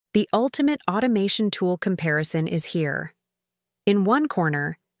The ultimate automation tool comparison is here. In one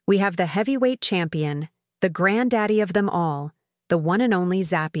corner, we have the heavyweight champion, the granddaddy of them all, the one and only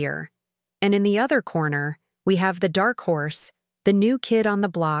Zapier. And in the other corner, we have the dark horse, the new kid on the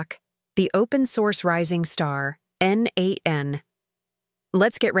block, the open source rising star, N8N.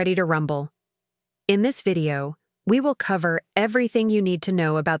 Let's get ready to rumble. In this video, we will cover everything you need to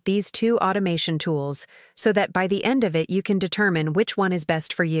know about these two automation tools so that by the end of it you can determine which one is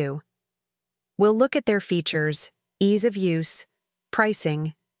best for you. We'll look at their features, ease of use,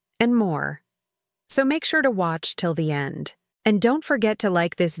 pricing, and more. So make sure to watch till the end. And don't forget to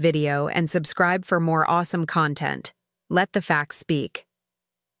like this video and subscribe for more awesome content. Let the facts speak.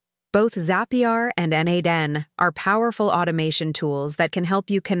 Both Zapier and N8N are powerful automation tools that can help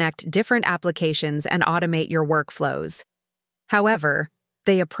you connect different applications and automate your workflows. However,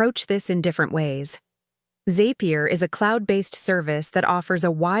 they approach this in different ways. Zapier is a cloud-based service that offers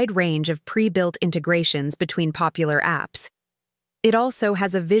a wide range of pre-built integrations between popular apps. It also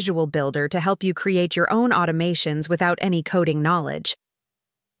has a visual builder to help you create your own automations without any coding knowledge.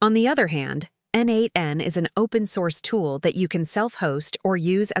 On the other hand, N8N is an open-source tool that you can self-host or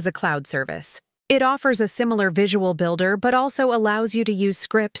use as a cloud service. It offers a similar visual builder but also allows you to use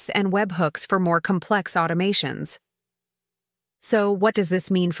scripts and webhooks for more complex automations. So what does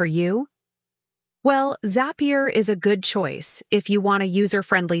this mean for you? Well, Zapier is a good choice if you want a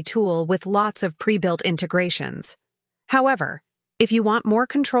user-friendly tool with lots of pre-built integrations. However, if you want more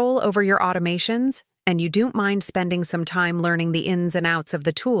control over your automations and you don't mind spending some time learning the ins and outs of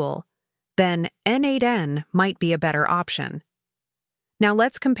the tool, then N8N might be a better option. Now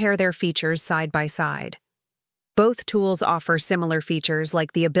let's compare their features side by side. Both tools offer similar features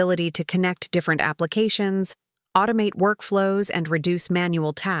like the ability to connect different applications, automate workflows, and reduce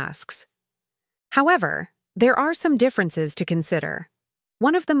manual tasks. However, there are some differences to consider.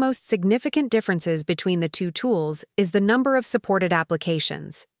 One of the most significant differences between the two tools is the number of supported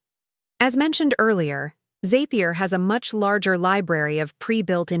applications. As mentioned earlier, Zapier has a much larger library of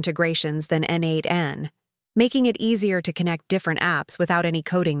pre-built integrations than N8N, making it easier to connect different apps without any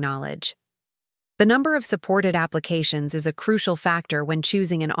coding knowledge. The number of supported applications is a crucial factor when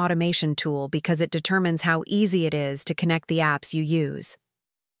choosing an automation tool because it determines how easy it is to connect the apps you use.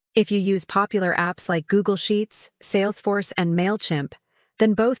 If you use popular apps like Google Sheets, Salesforce, and MailChimp,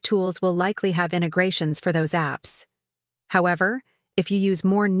 then both tools will likely have integrations for those apps. However, if you use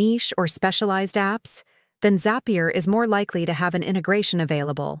more niche or specialized apps, then Zapier is more likely to have an integration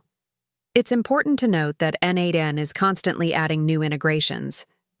available. It's important to note that N8N is constantly adding new integrations,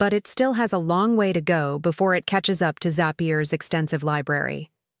 but it still has a long way to go before it catches up to Zapier's extensive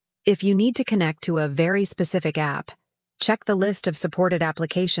library. If you need to connect to a very specific app, check the list of supported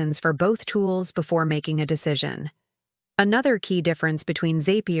applications for both tools before making a decision. Another key difference between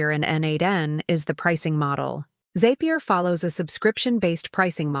Zapier and N8N is the pricing model. Zapier follows a subscription-based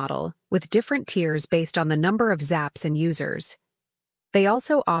pricing model with different tiers based on the number of zaps and users. They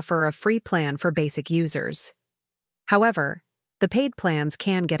also offer a free plan for basic users. However, the paid plans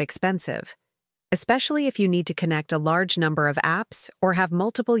can get expensive, especially if you need to connect a large number of apps or have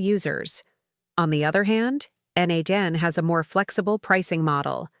multiple users. On the other hand, N8N has a more flexible pricing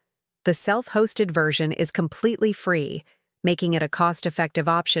model. The self-hosted version is completely free, making it a cost-effective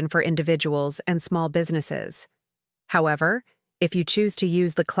option for individuals and small businesses. However, if you choose to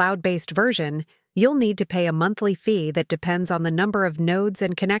use the cloud-based version, you'll need to pay a monthly fee that depends on the number of nodes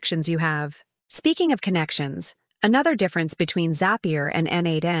and connections you have. Speaking of connections, another difference between Zapier and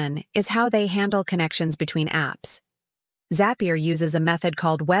N8N is how they handle connections between apps. Zapier uses a method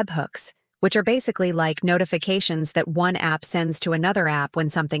called webhooks, which are basically like notifications that one app sends to another app when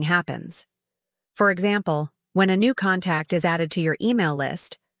something happens. For example, when a new contact is added to your email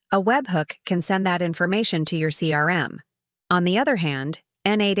list, a webhook can send that information to your CRM. On the other hand,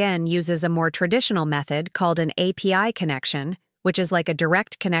 N8N uses a more traditional method called an API connection, which is like a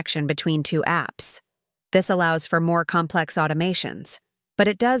direct connection between two apps. This allows for more complex automations, but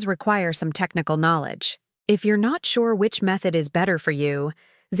it does require some technical knowledge. If you're not sure which method is better for you,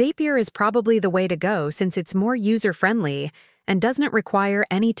 Zapier is probably the way to go since it's more user-friendly and doesn't require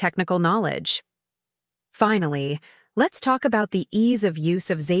any technical knowledge. Finally, let's talk about the ease of use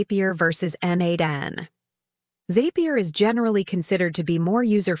of Zapier versus N8N. Zapier is generally considered to be more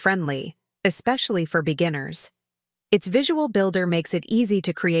user-friendly, especially for beginners. Its visual builder makes it easy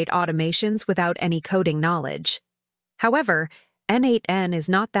to create automations without any coding knowledge. However, N8N is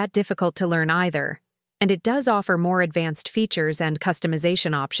not that difficult to learn either, and it does offer more advanced features and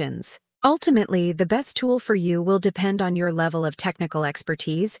customization options. Ultimately, the best tool for you will depend on your level of technical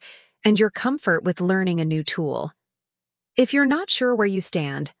expertise and your comfort with learning a new tool. If you're not sure where you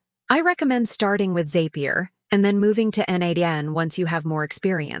stand, I recommend starting with Zapier and then moving to N8N once you have more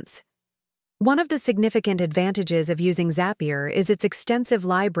experience. One of the significant advantages of using Zapier is its extensive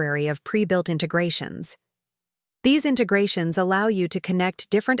library of pre-built integrations. These integrations allow you to connect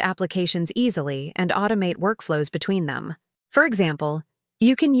different applications easily and automate workflows between them. For example,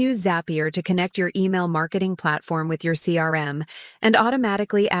 you can use Zapier to connect your email marketing platform with your CRM and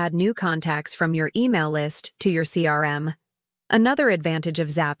automatically add new contacts from your email list to your CRM. Another advantage of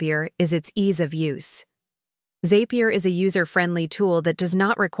Zapier is its ease of use. Zapier is a user-friendly tool that does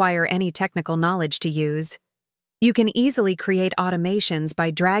not require any technical knowledge to use. You can easily create automations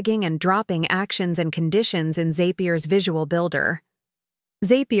by dragging and dropping actions and conditions in Zapier's visual builder.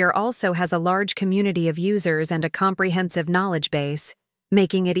 Zapier also has a large community of users and a comprehensive knowledge base,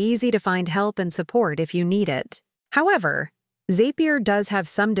 making it easy to find help and support if you need it. However, Zapier does have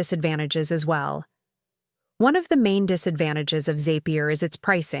some disadvantages as well. One of the main disadvantages of Zapier is its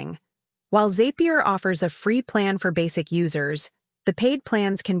pricing. While Zapier offers a free plan for basic users, the paid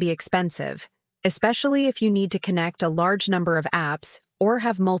plans can be expensive, especially if you need to connect a large number of apps or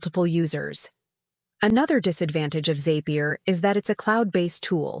have multiple users. Another disadvantage of Zapier is that it's a cloud-based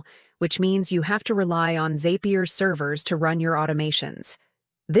tool, which means you have to rely on Zapier's servers to run your automations.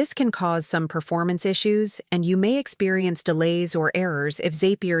 This can cause some performance issues, and you may experience delays or errors if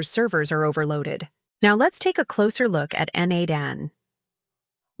Zapier's servers are overloaded. Now let's take a closer look at N8N.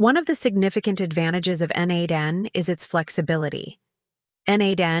 One of the significant advantages of N8N is its flexibility.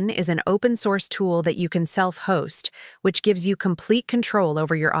 N8N is an open-source tool that you can self-host, which gives you complete control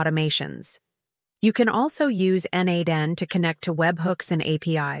over your automations. You can also use N8N to connect to webhooks and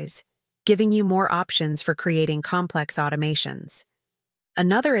APIs, giving you more options for creating complex automations.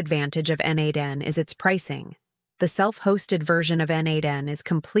 Another advantage of N8N is its pricing. The self-hosted version of N8N is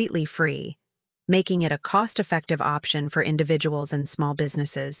completely free, making it a cost-effective option for individuals and small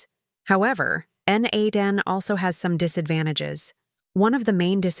businesses. However, N8N also has some disadvantages. One of the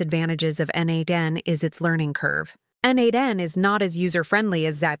main disadvantages of N8N is its learning curve. N8N is not as user-friendly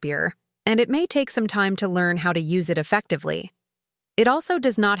as Zapier, and it may take some time to learn how to use it effectively. It also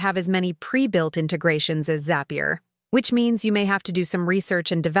does not have as many pre-built integrations as Zapier, which means you may have to do some research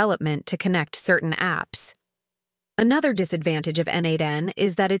and development to connect certain apps. Another disadvantage of N8N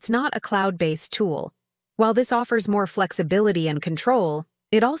is that it's not a cloud-based tool. While this offers more flexibility and control,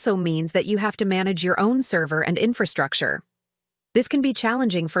 it also means that you have to manage your own server and infrastructure. This can be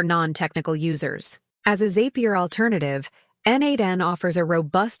challenging for non-technical users. As a Zapier alternative, N8N offers a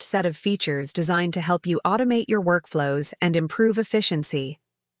robust set of features designed to help you automate your workflows and improve efficiency.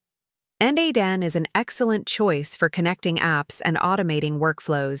 N8N is an excellent choice for connecting apps and automating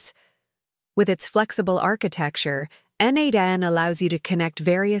workflows. With its flexible architecture, N8N allows you to connect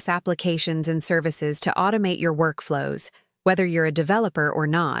various applications and services to automate your workflows, whether you're a developer or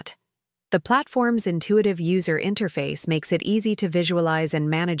not. The platform's intuitive user interface makes it easy to visualize and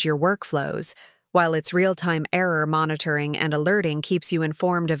manage your workflows, while its real-time error monitoring and alerting keeps you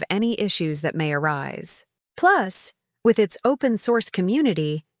informed of any issues that may arise. Plus, with its open-source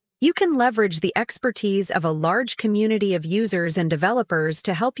community, you can leverage the expertise of a large community of users and developers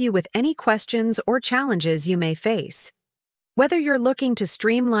to help you with any questions or challenges you may face. Whether you're looking to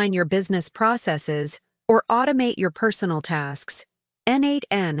streamline your business processes or automate your personal tasks,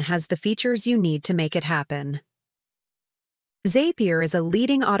 N8N has the features you need to make it happen. Zapier is a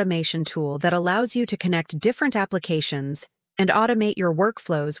leading automation tool that allows you to connect different applications and automate your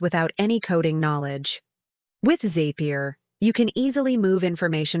workflows without any coding knowledge. With Zapier, you can easily move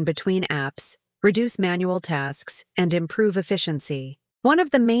information between apps, reduce manual tasks, and improve efficiency. One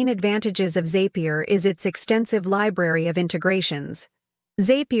of the main advantages of Zapier is its extensive library of integrations.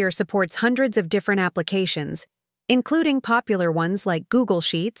 Zapier supports hundreds of different applications, including popular ones like Google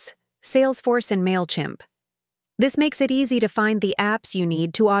Sheets, Salesforce, and MailChimp. This makes it easy to find the apps you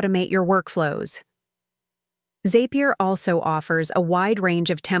need to automate your workflows. Zapier also offers a wide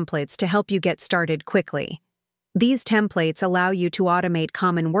range of templates to help you get started quickly. These templates allow you to automate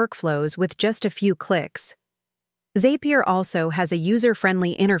common workflows with just a few clicks. Zapier also has a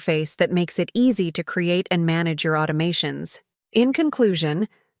user-friendly interface that makes it easy to create and manage your automations. In conclusion,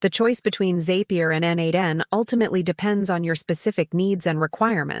 the choice between Zapier and N8N ultimately depends on your specific needs and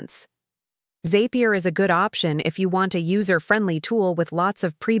requirements. Zapier is a good option if you want a user-friendly tool with lots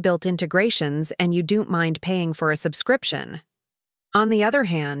of pre-built integrations and you don't mind paying for a subscription. On the other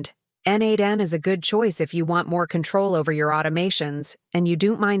hand, N8N is a good choice if you want more control over your automations and you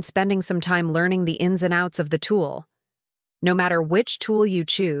don't mind spending some time learning the ins and outs of the tool. No matter which tool you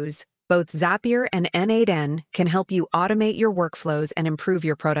choose, both Zapier and N8N can help you automate your workflows and improve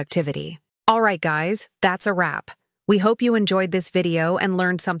your productivity. All right, guys, that's a wrap. We hope you enjoyed this video and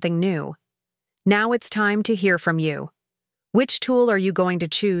learned something new. Now it's time to hear from you. Which tool are you going to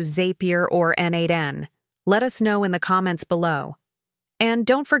choose, Zapier or N8N? Let us know in the comments below. And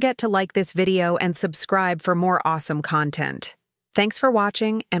don't forget to like this video and subscribe for more awesome content. Thanks for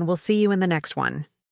watching, and we'll see you in the next one.